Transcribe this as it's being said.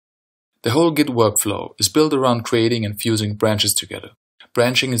The whole Git workflow is built around creating and fusing branches together.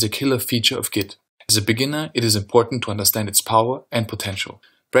 Branching is a killer feature of Git. As a beginner, it is important to understand its power and potential.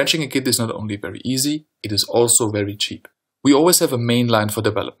 Branching a Git is not only very easy, it is also very cheap. We always have a main line for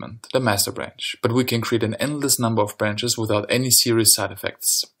development, the master branch, but we can create an endless number of branches without any serious side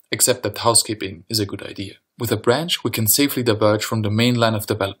effects, except that housekeeping is a good idea. With a branch, we can safely diverge from the main line of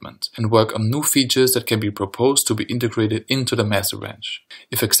development and work on new features that can be proposed to be integrated into the master branch.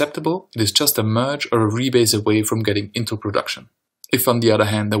 If acceptable, it is just a merge or a rebase away from getting into production. If, on the other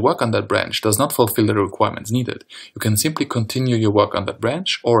hand, the work on that branch does not fulfill the requirements needed, you can simply continue your work on that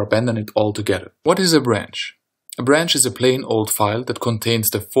branch or abandon it altogether. What is a branch? A branch is a plain old file that contains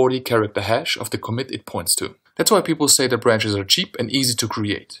the 40-character hash of the commit it points to. That's why people say that branches are cheap and easy to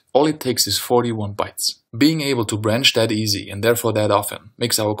create. All it takes is 41 bytes. Being able to branch that easy and therefore that often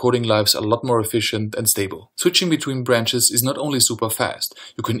makes our coding lives a lot more efficient and stable. Switching between branches is not only super fast,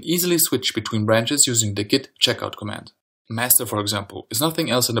 you can easily switch between branches using the git checkout command. Master, for example, is nothing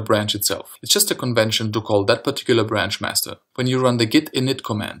else than a branch itself. It's just a convention to call that particular branch master. When you run the git init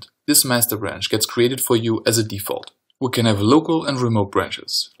command, this master branch gets created for you as a default. We can have local and remote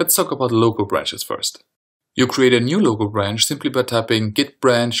branches. Let's talk about local branches first. You create a new local branch simply by typing git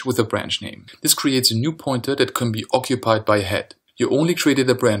branch with a branch name. This creates a new pointer that can be occupied by a head. You only created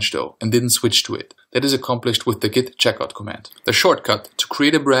a branch though and didn't switch to it. That is accomplished with the git checkout command. The shortcut to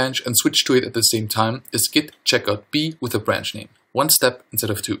create a branch and switch to it at the same time is git checkout b with a branch name. One step instead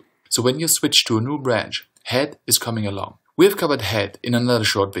of two. So when you switch to a new branch, head is coming along. We have covered head in another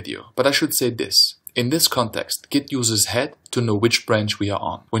short video, but I should say this. In this context, Git uses head to know which branch we are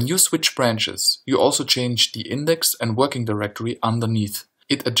on. When you switch branches, you also change the index and working directory underneath.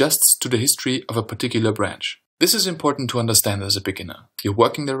 It adjusts to the history of a particular branch. This is important to understand as a beginner. Your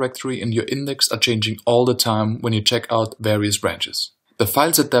working directory and your index are changing all the time when you check out various branches. The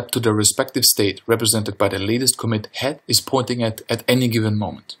files adapt to their respective state represented by the latest commit head is pointing at any given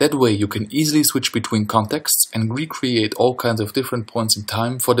moment. That way you can easily switch between contexts and recreate all kinds of different points in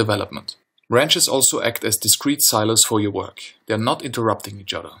time for development. Branches also act as discrete silos for your work. They are not interrupting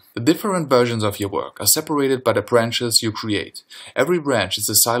each other. The different versions of your work are separated by the branches you create. Every branch is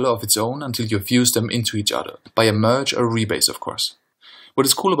a silo of its own until you fuse them into each other, by a merge or rebase of course. What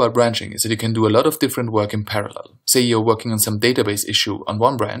is cool about branching is that you can do a lot of different work in parallel. Say you're working on some database issue on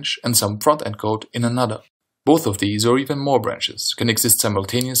one branch and some front-end code in another. Both of these, or even more branches, can exist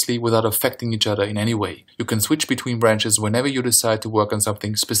simultaneously without affecting each other in any way. You can switch between branches whenever you decide to work on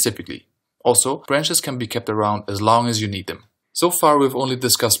something specifically. Also, branches can be kept around as long as you need them. So far we've only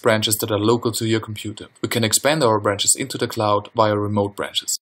discussed branches that are local to your computer. We can expand our branches into the cloud via remote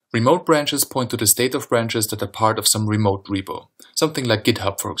branches. Remote branches point to the state of branches that are part of some remote repo. Something like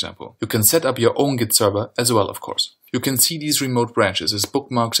GitHub, for example. You can set up your own Git server as well, of course. You can see these remote branches as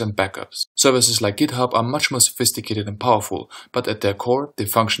bookmarks and backups. Services like GitHub are much more sophisticated and powerful, but at their core, they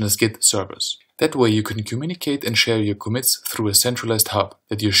function as Git servers. That way you can communicate and share your commits through a centralized hub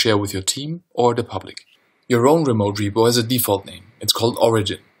that you share with your team or the public. Your own remote repo has a default name. It's called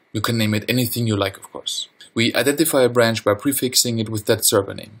origin. You can name it anything you like, of course. We identify a branch by prefixing it with that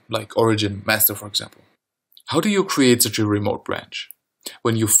server name, like origin master, for example. How do you create such a remote branch?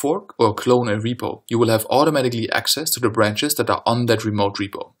 When you fork or clone a repo, you will have automatically access to the branches that are on that remote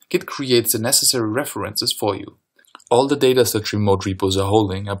repo. Git creates the necessary references for you. All the data such remote repos are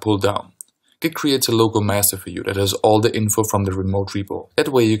holding are pulled down. Git creates a local master for you that has all the info from the remote repo. That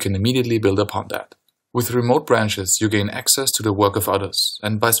way you can immediately build upon that. With remote branches, you gain access to the work of others,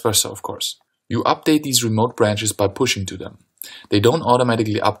 and vice versa, of course. You update these remote branches by pushing to them. They don't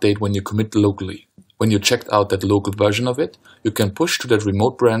automatically update when you commit locally. When you checked out that local version of it, you can push to that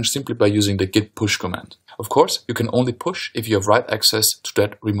remote branch simply by using the Git Push command. Of course, you can only push if you have write access to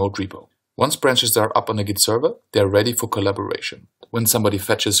that remote repo. Once branches are up on a Git server, they are ready for collaboration. When somebody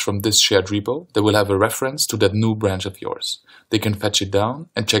fetches from this shared repo, they will have a reference to that new branch of yours. They can fetch it down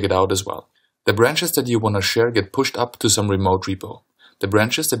and check it out as well. The branches that you want to share get pushed up to some remote repo. The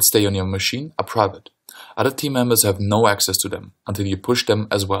branches that stay on your machine are private. Other team members have no access to them until you push them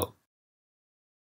as well.